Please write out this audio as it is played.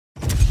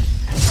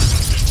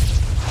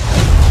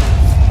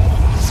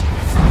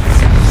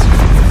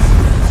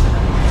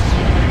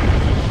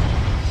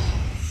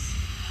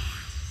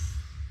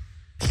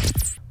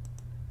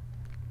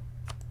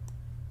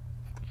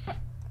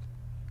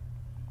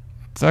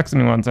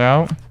Saxony one's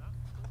out.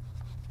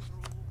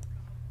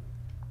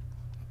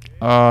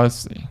 Let's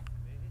see.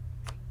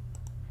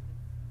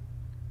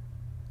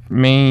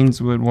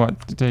 Mainz would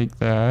want to take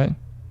that.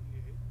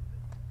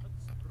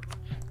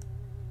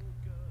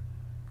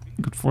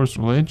 Could force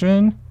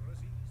religion.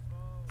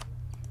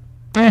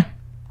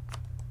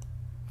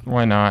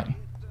 Why not?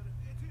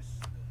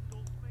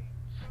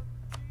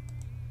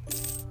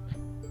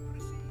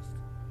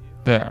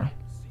 There.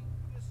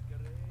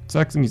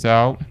 Saxony's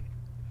out.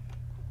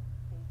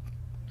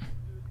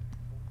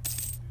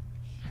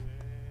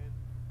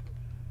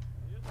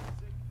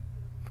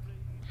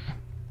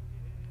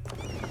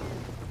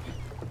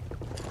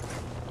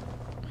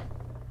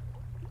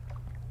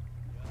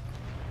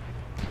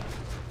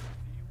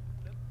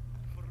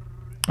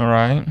 All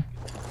right.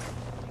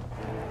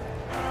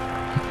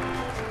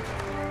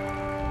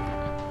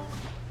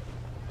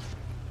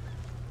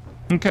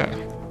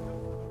 Okay.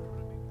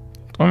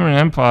 Ottoman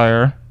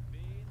Empire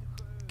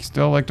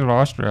still elected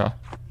Austria.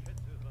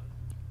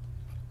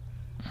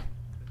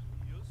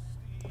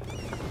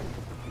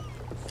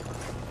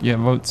 Yeah,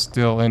 votes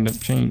still end up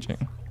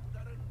changing.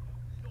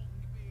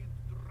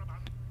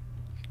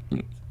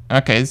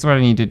 Okay, this is what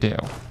I need to do.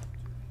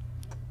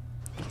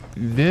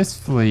 This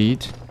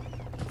fleet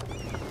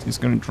is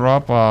going to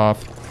drop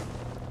off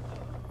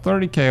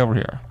 30k over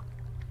here.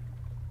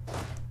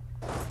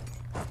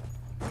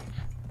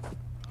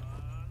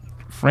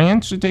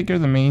 France should take care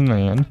of the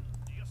mainland.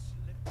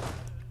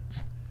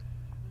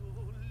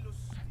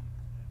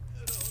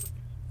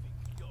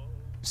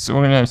 So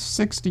we're going to have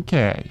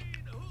 60k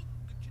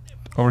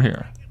over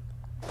here.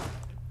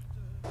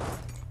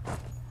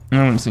 And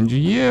I'm going to send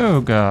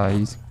you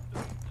guys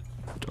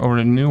over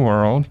to New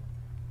World.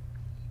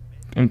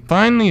 And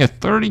finally a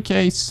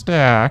 30k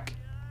stack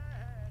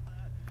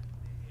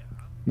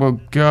will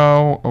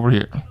go over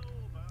here.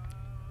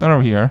 Not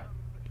over here.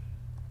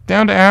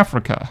 Down to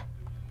Africa.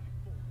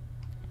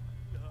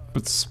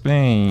 But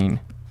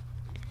Spain,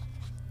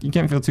 you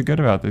can't feel too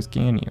good about this,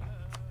 can you?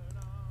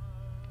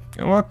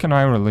 What can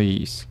I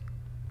release?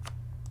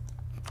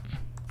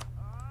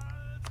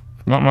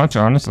 Not much,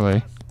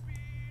 honestly.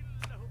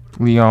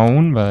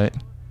 Lyon, but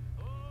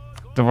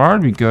Navarre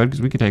would be good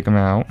because we could take them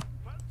out.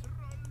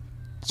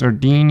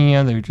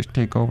 Sardinia, they would just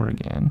take over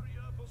again.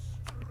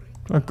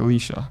 What about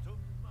Galicia?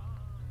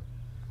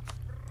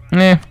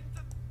 Nah.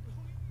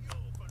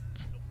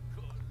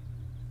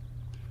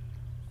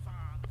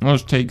 I'll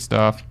just take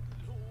stuff.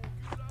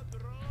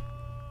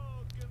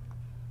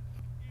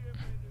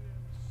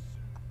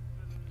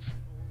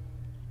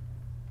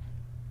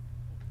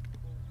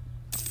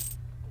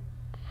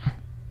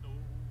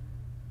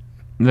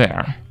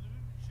 There.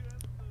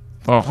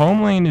 The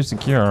homeland is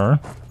secure.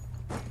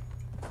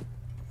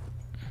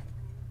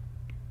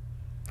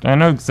 I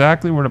know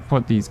exactly where to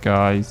put these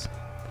guys.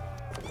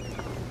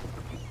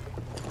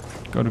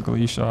 Go to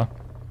Galicia.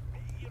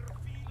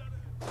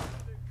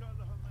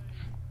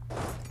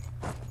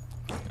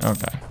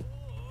 Okay.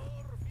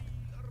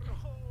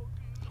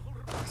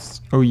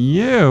 So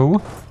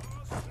you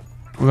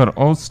we go to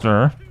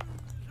Ulster.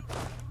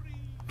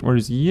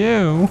 Whereas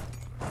you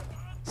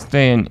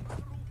stay in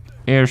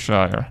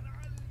Ayrshire.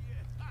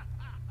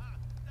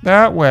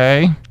 That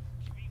way,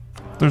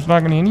 there's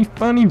not going to be any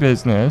funny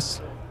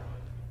business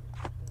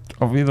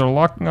of either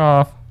locking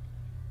off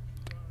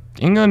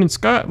England and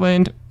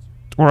Scotland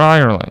or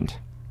Ireland.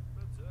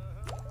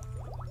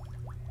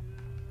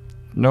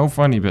 No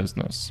funny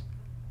business.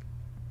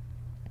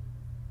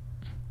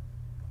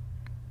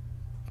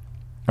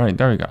 Alright,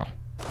 there we go.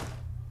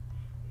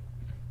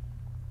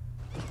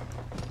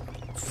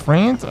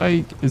 France,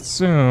 I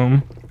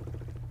assume,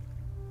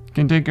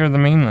 can take care of the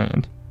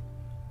mainland.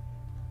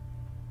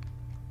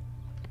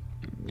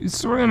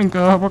 So we're gonna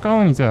go help our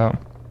colonies out.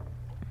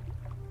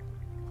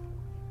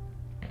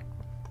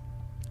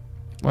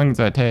 How long does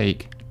that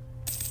take?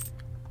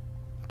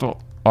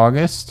 Till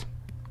August?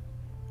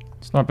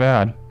 It's not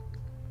bad.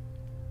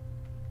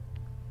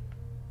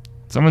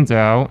 Someone's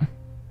out.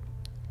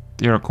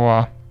 The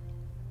Iroquois.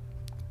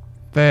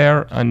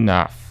 Fair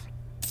enough.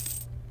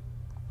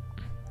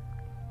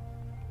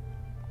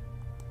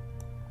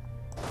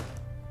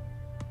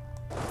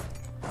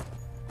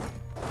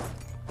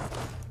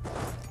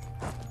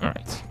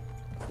 Alright.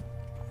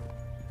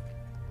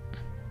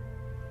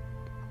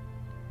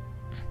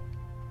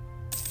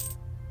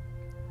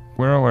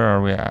 Where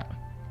are we at?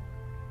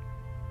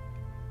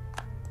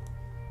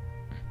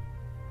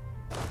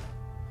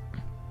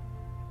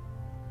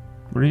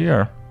 We're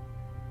here.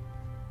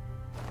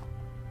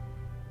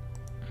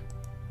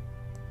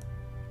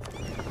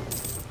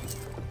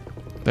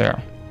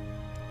 There.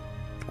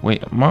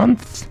 Wait a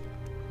month.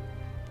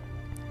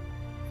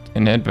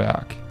 And head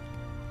back.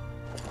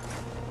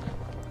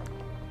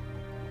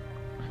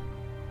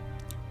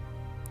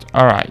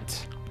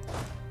 Alright.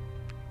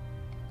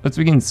 Let's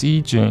begin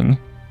sieging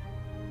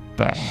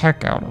the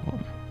heck out of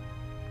them.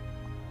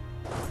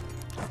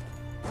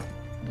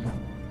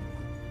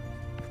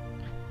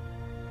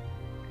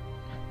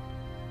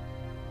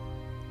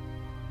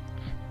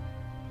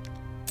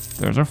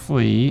 There's our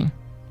fleet.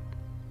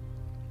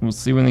 We'll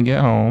see when they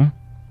get home.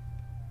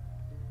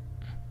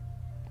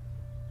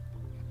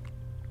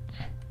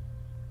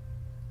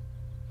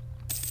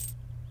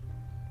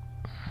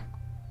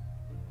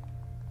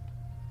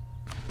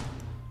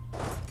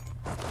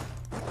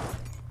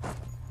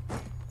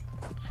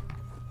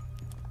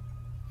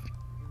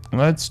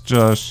 Let's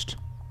just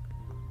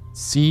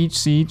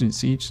siege, and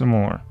siege some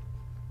more.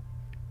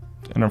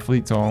 And our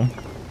fleet's home.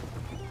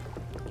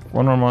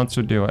 One more month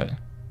should do it.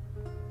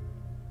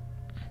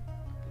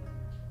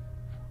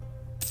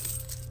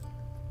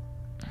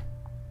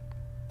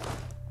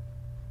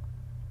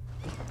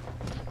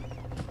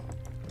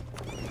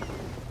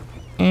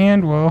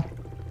 And well,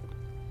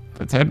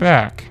 let's head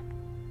back.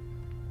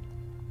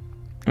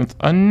 With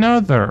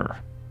another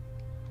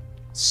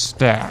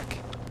stack.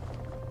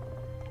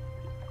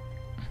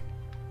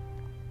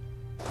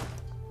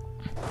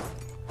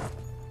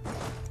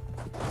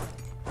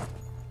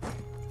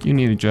 You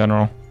need a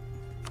general.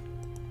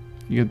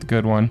 You get the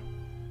good one.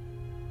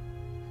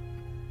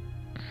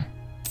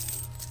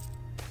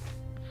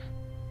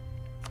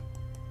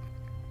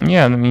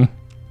 Yeah, I mean,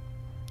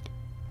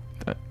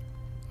 I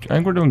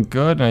think we're doing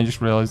good, and I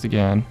just realized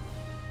again.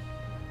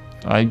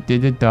 I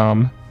did it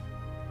dumb.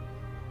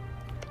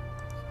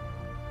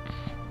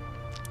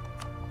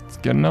 Let's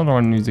get another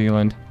one in New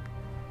Zealand.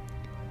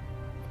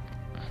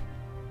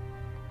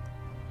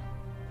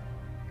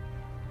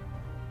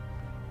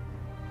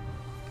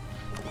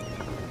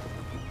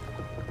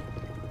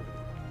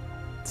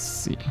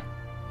 See.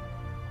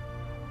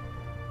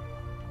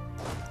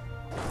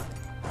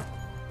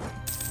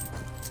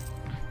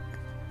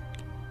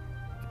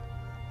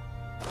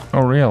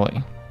 Oh,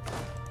 really?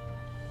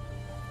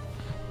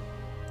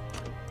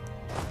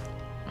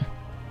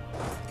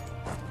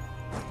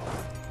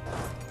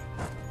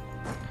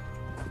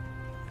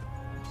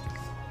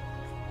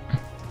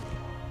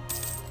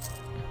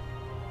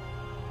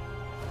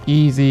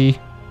 Easy.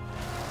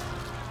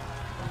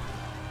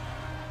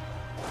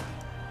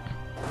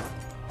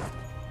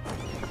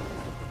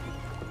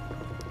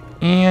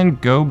 And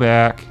go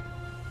back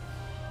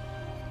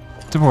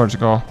to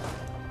Portugal.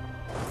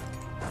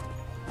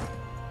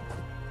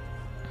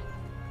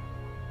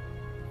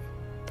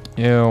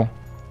 Ew.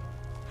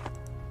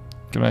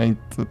 Can I?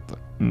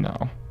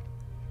 No.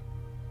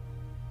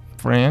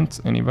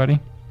 France? Anybody?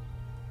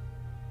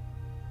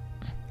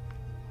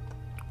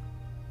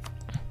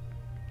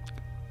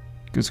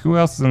 Because who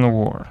else is in the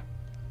war?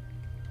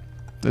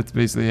 That's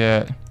basically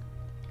it.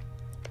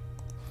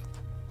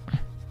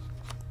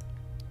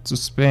 So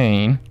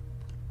Spain.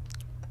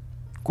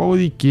 What will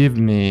he give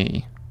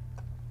me?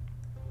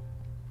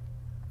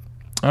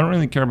 I don't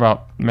really care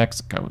about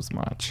Mexico as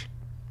much.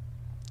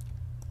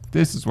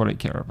 This is what I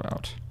care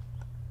about.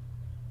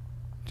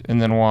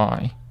 And then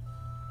why?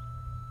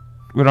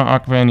 We don't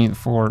occupy any of the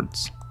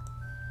forts.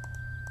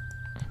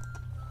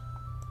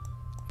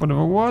 But if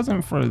it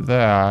wasn't for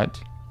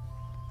that...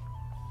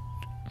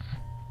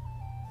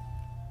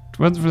 If it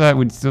wasn't for that,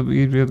 we'd still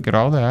be able to get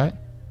all that.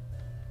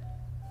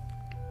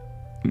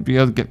 We'd be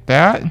able to get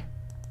that.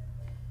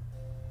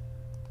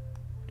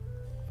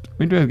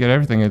 We'd be able to get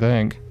everything, I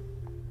think.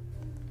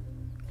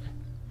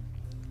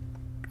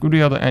 We'd be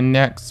able to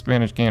annex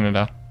Spanish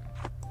Canada.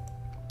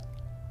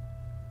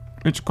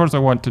 Which, of course, I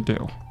want to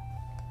do.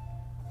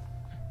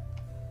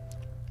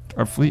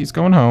 Our fleet is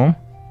going home.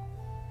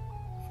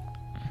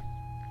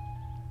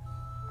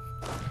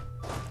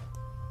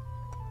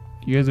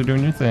 You guys are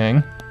doing your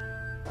thing.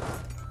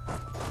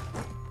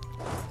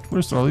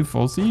 We're slowly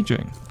full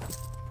sieging.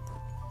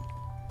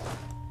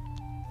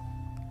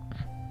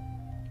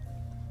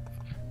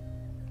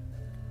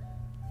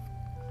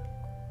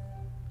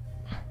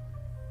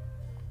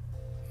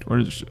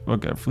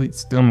 Look, our fleet's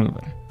still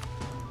moving.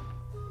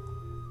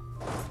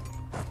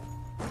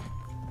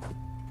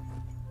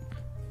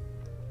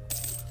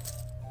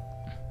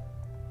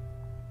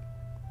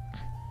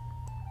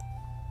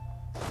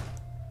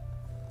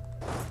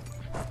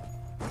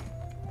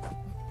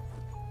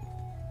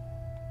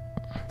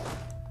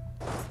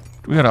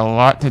 We got a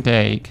lot to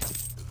take.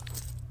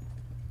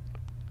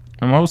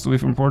 And mostly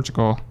from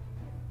Portugal.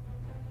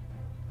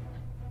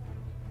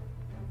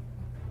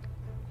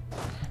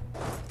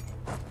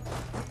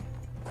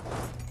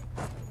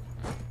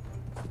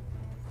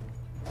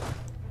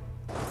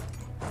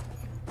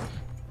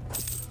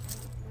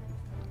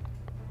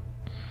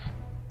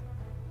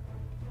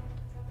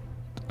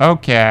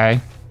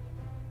 Okay.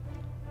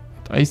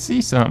 I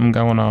see something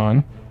going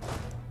on.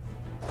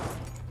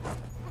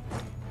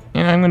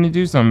 And I'm gonna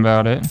do something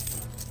about it.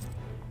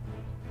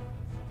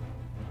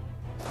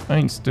 I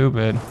ain't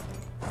stupid.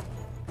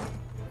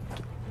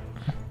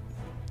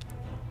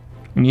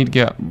 We need to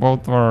get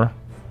both our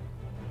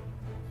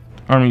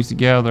armies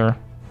together.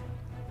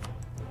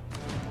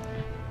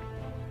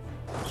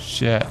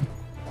 Shit.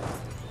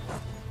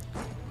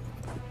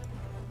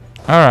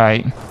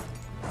 Alright.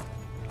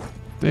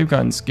 They've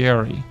gotten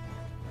scary.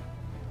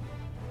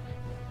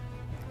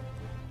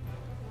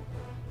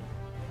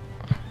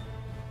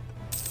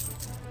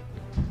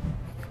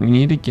 We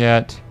need to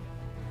get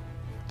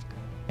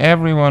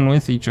everyone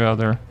with each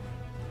other.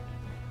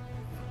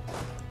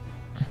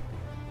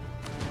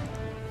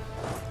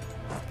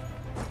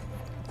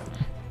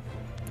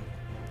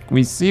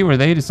 We see where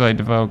they decide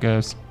to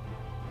focus.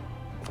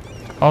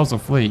 Also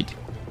fleet.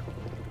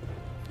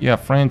 Yeah,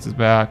 France is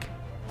back.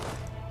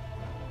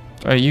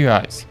 Alright, you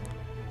guys.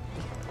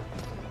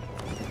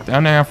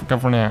 Down to Africa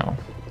for now.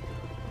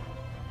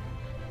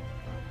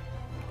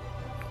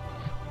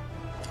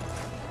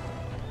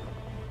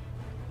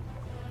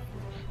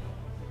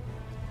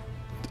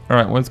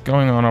 Alright, what's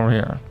going on over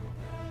here?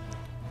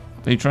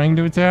 They trying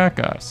to attack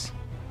us?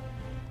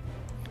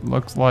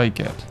 Looks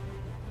like it.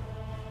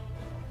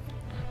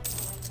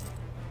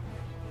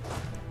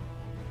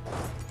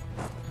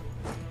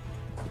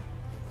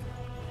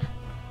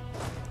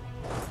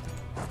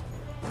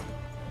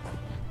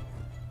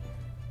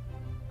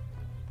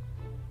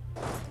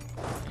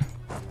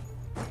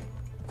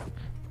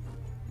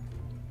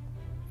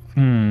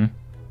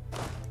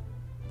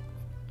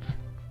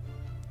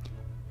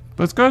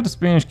 Let's go to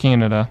Spanish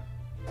Canada.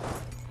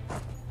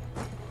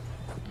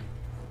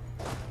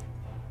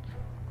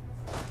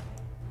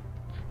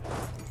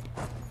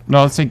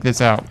 No, let's take this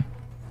out.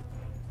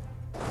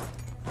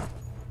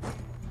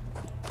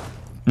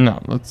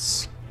 No,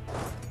 let's...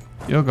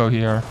 You'll go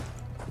here.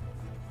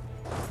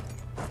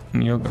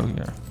 And you'll go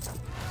here.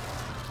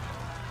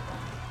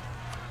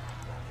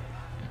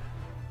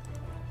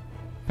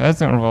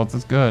 Peasant revolt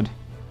is good.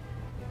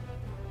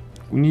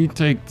 We need to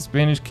take the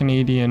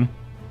Spanish-Canadian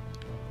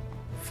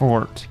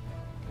fort.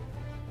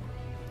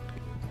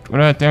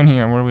 What about down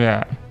here? Where are we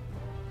at?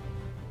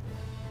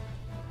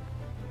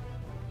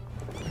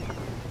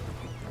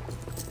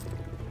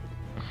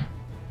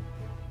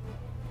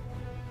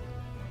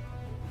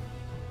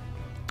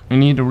 We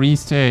need to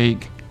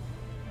retake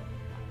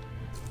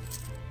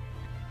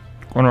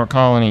one of our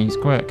colonies,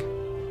 quick.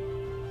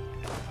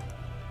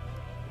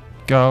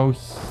 Go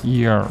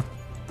here.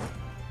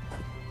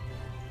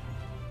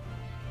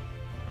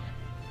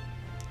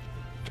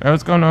 Try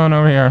what's going on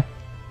over here.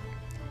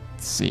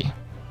 Let's see.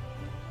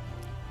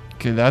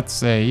 Okay, that's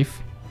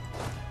safe.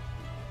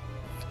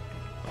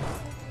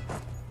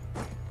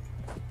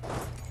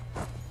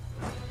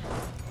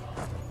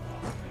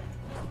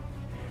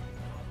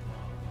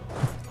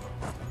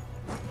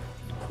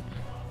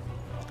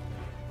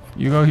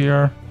 You go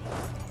here.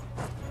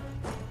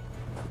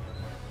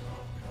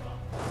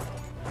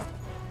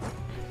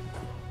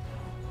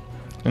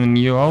 And then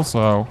you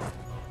also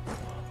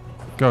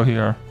go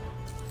here.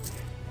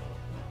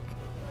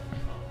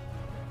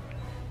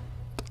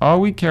 All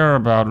we care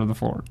about are the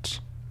forts.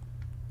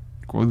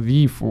 Or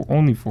the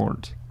only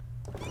fort.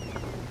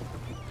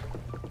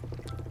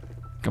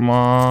 Come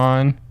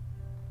on.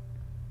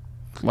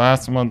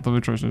 Last month of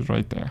attrition is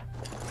right there.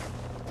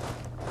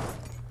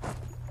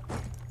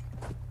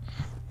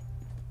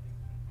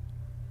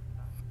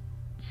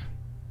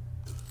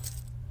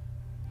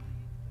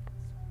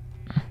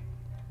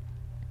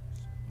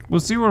 We'll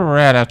see where we're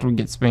at after we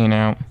get Spain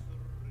out.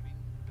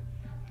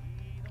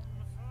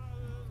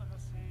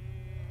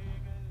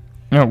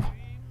 No.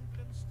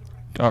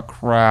 Oh,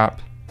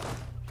 crap.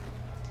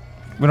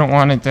 We don't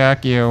want to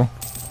attack you.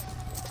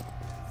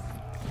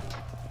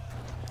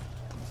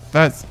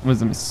 That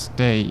was a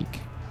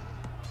mistake.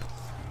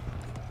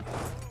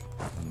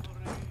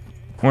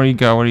 Where do you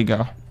go? Where do you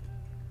go?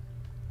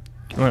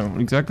 Well,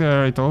 exactly what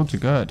I told you.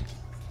 Good.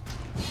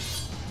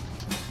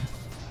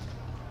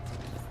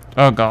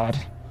 Oh, God.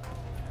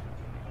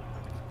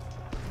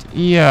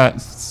 Yeah,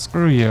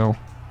 screw you.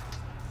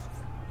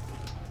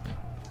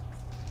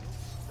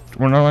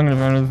 We're no longer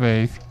defending the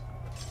faith.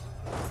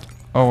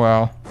 Oh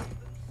well.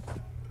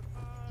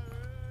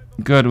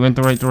 Good, we went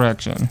the right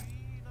direction.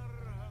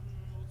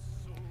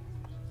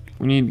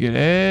 We need to get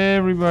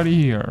everybody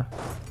here.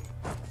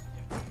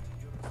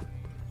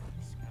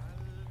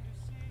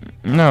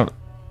 No.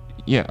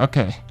 Yeah,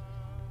 okay.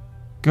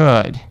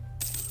 Good.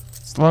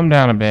 Slow them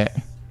down a bit.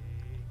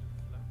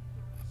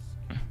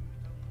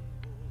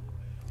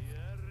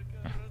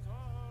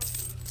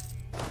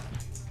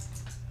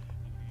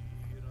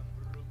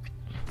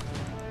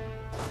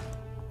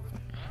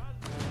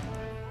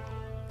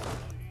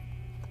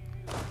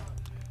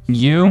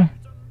 You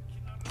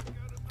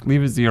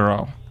leave a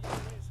 0.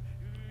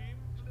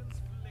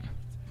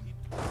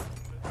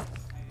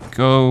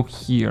 Go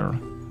here.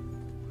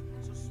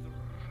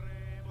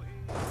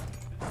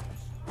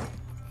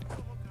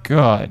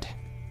 Good.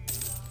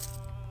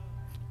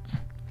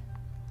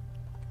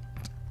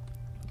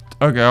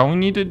 Okay, all we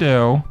need to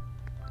do,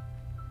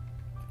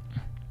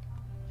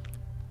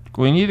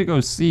 we need to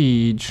go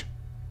siege.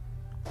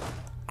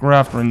 Go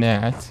after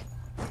net.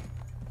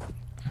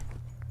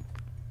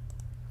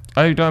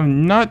 I've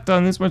not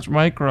done this much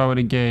micro in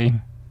a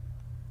game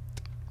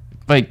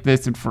like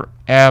this in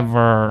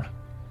forever.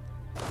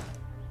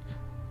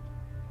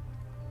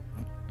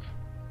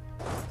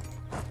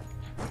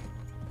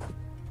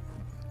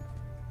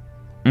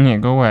 Yeah,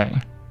 go away.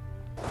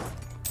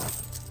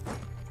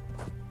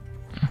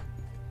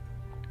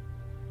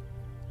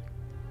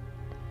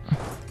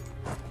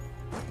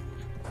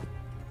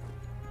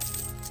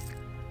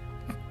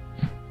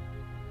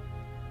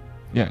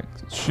 Yeah,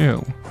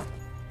 shoo.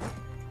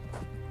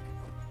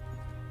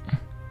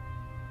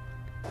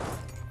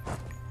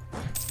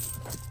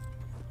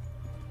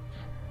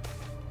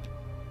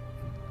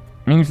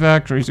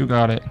 Manufactories, who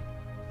got it?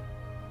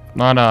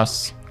 Not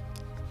us.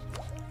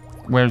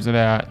 Where's it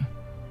at?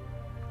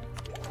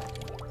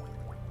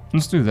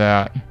 Let's do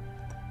that.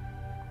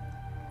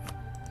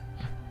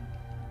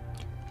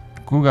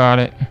 Who got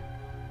it?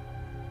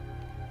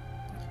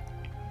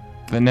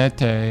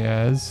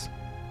 Venetes.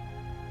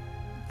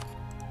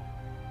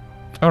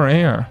 Oh, right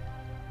here.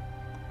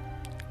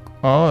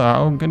 Oh,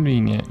 how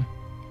convenient.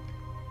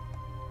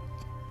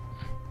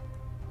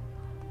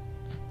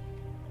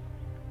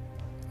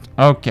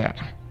 Okay.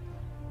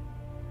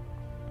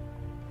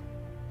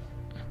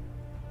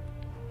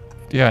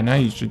 Yeah, now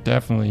you should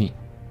definitely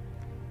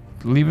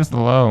leave us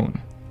alone.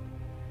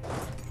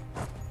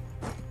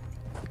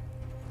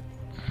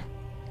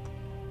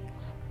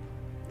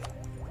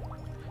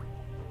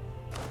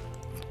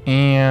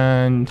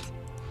 And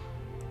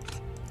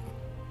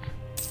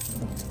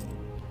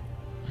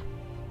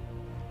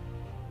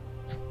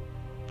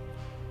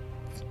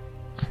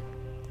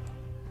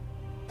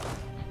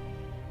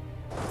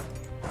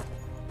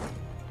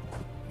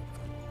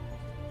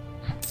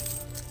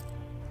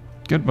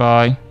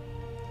goodbye.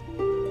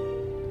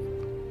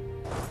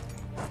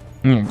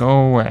 Yeah,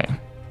 go away.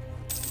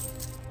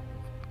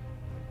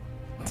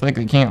 It's like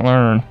they can't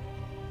learn.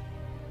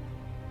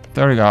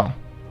 There we go.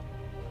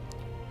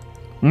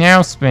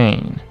 Now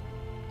Spain.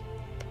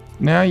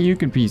 Now you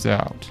can peace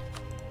out.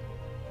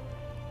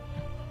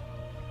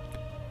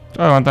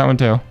 Oh, I want that one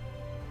too.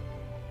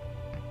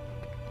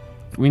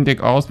 We can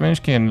take all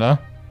Spanish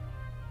Canada.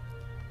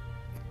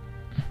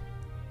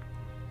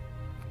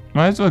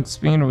 Might as well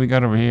expand what we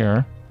got over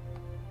here.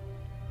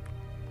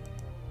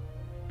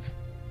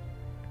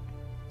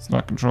 It's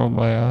not controlled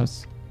by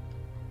us.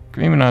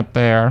 Maybe not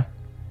there.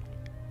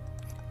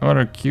 What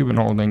are Cuban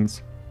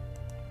holdings?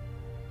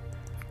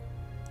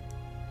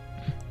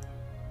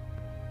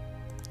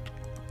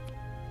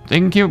 They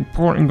can keep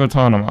port in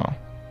Guantanamo.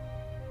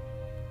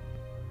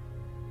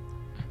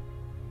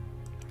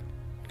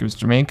 Gives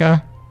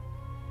Jamaica.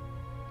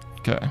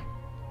 Okay.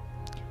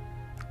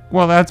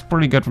 Well, that's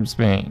pretty good from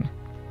Spain.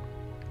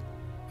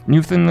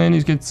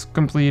 Newfoundland gets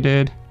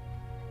completed.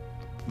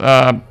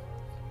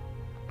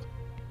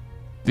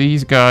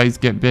 These guys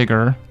get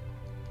bigger.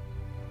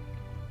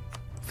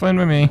 Fine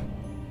with me.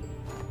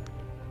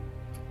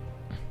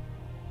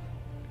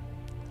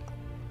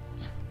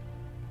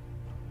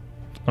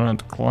 I don't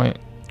have to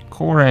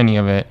core any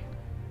of it.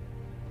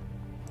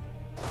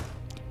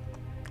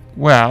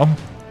 Well,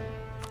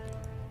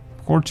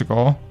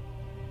 Portugal.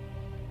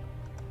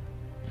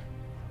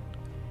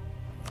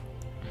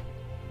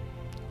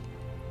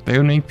 They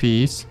would make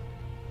peace.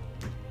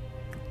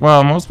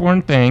 Well, most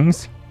important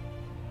things.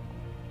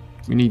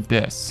 We need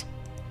this.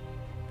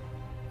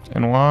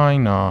 And why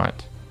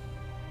not?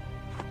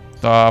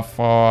 The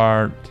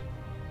fart.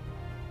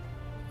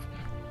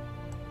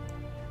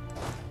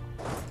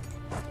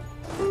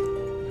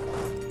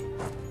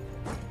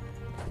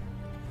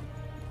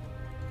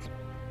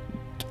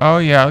 Oh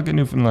yeah, look at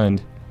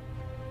Newfoundland.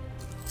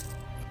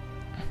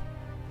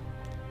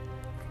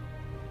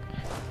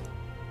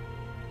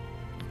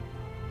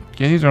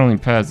 Okay, these are only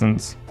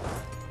peasants.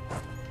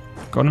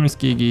 Go to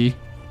Muskegee.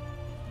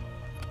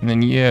 And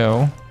then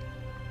you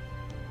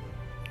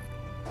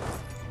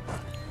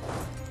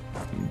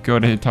go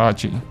to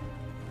Hitachi.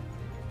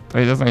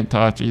 Wait, that's not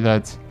Hitachi,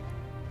 that's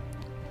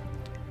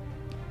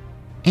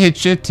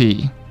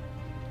Hitchiti.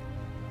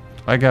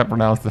 I got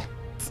pronounced that.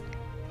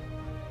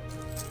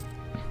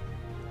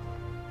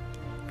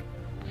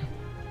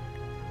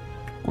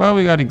 Well,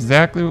 we got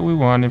exactly what we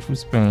wanted from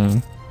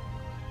Spain.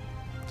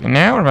 And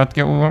now we're about to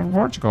get what we want from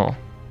Portugal.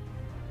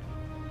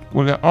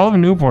 We got all of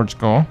New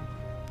Portugal.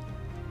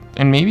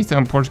 And maybe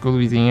some Portugal,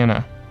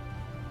 Louisiana.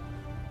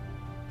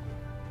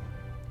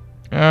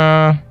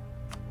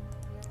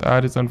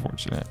 That is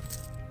unfortunate.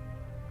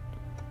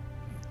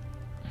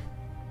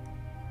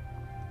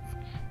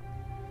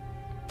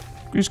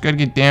 We just gotta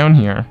get down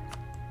here.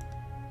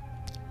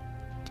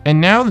 And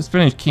now that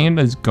Spanish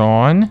Canada is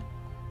gone,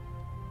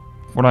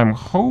 what I'm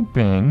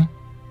hoping...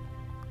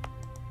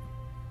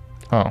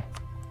 Oh.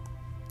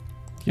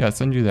 Yeah,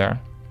 send you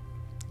there.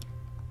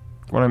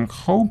 What I'm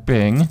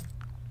hoping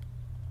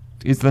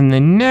is then the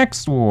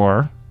next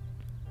war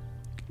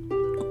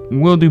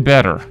will do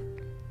better.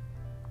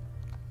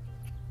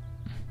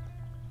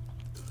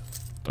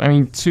 I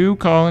mean, 2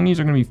 colonies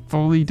are going to be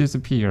fully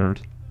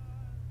disappeared.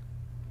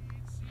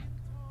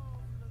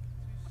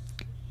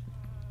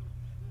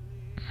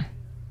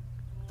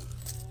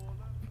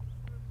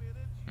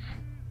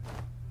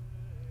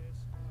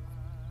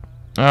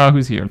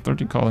 Who's here?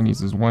 13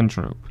 colonies is 1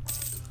 troop.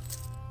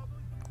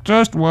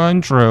 Just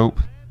 1 troop.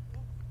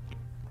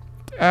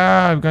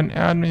 I've got an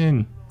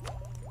admin.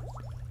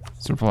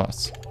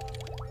 Surplus.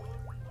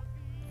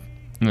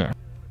 There.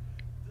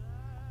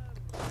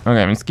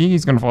 Okay,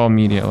 Muskegee's gonna fall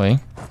immediately.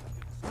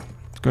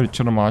 Let's go to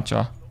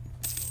Chitamacha.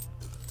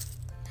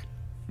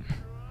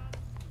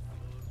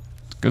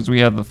 Because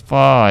we have the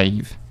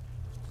 5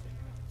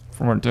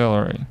 from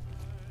artillery.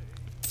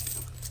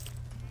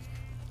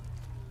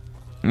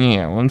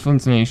 Yeah, we'll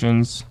influence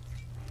nations.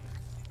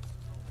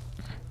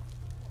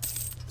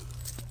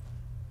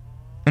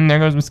 there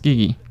goes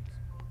Muskegee.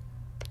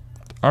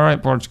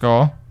 Alright,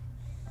 Portugal.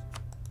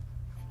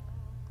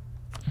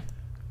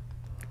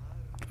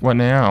 What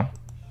now?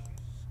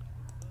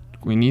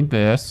 We need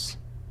this.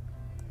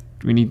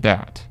 We need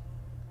that.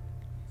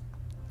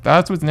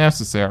 That's what's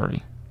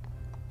necessary.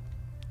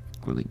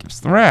 Really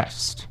gives the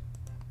rest.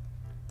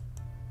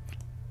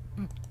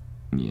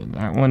 Yeah,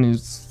 that one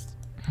is...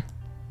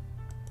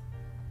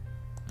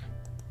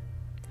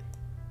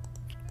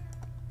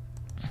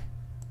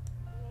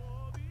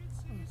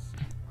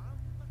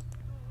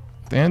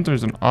 The answer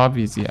is an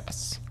obvious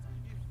yes.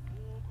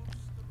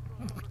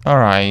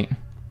 Alright.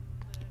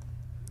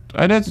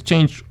 I'd have to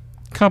change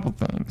a couple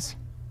things.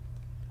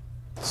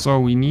 So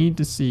we need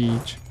to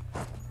siege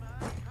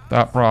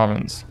that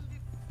province.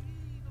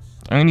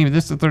 I'm gonna give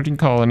this to 13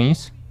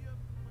 colonies.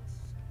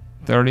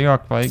 They're already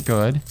occupied,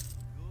 good.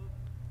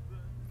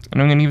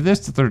 And I'm gonna give this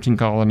to 13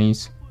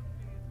 colonies.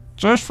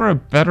 Just for a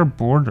better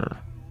border.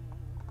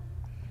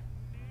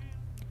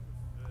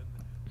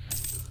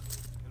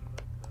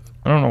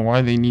 I don't know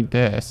why they need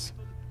this.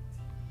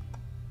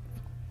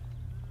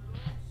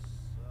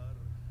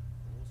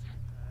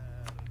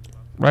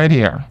 Right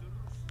here.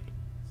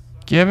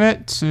 Give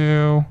it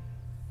to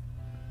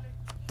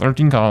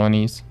 13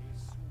 colonies.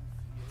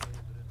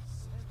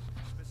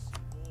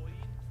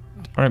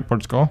 Alright,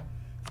 Portugal.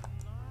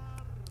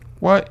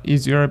 What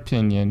is your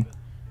opinion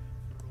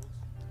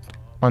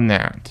on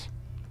that?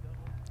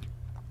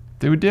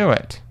 They would do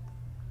it.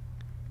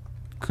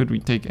 Could we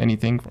take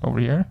anything over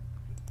here?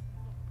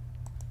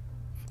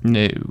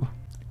 No.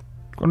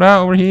 Go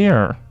down over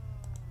here.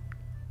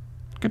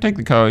 Could take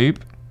the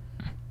Cape.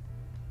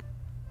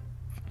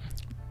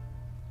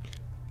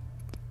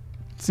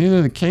 It's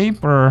either the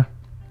Cape or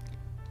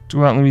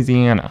do out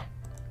Louisiana.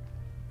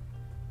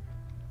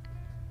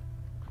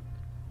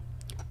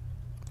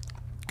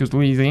 Because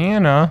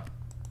Louisiana,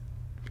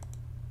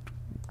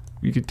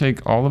 we could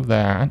take all of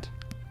that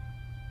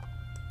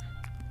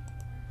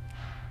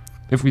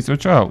if we so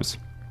chose.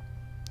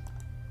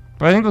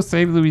 But I think we'll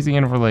save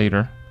Louisiana for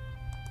later.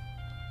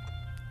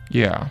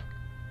 Yeah.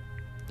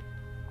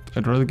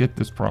 I'd rather get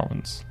this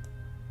province.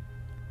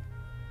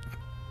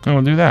 And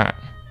we'll do that.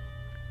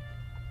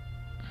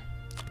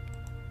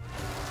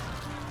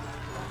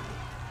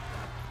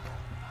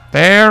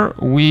 There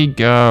we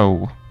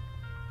go.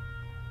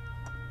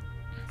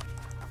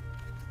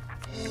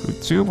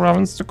 With 2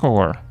 provinces to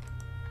core.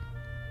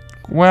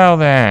 Well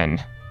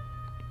then.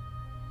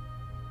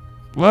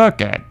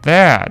 Look at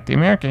that. The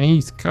American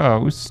East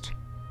Coast,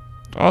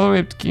 all the way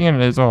up to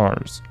Canada, is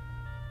ours.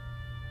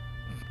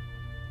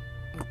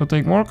 We'll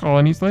take more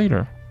colonies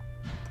later.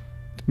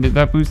 Did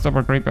that boost up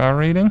our Great Power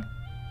rating?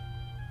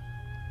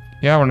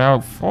 Yeah, we're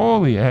now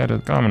fully ahead of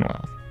the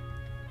Commonwealth.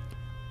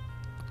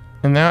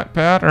 And that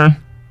pattern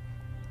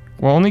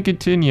will only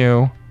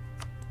continue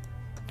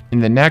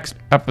in the next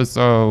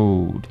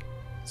episode.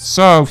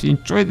 So, if you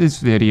enjoyed this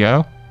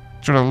video, be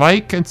sure to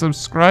like and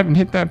subscribe and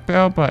hit that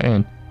bell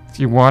button if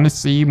you want to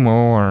see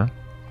more.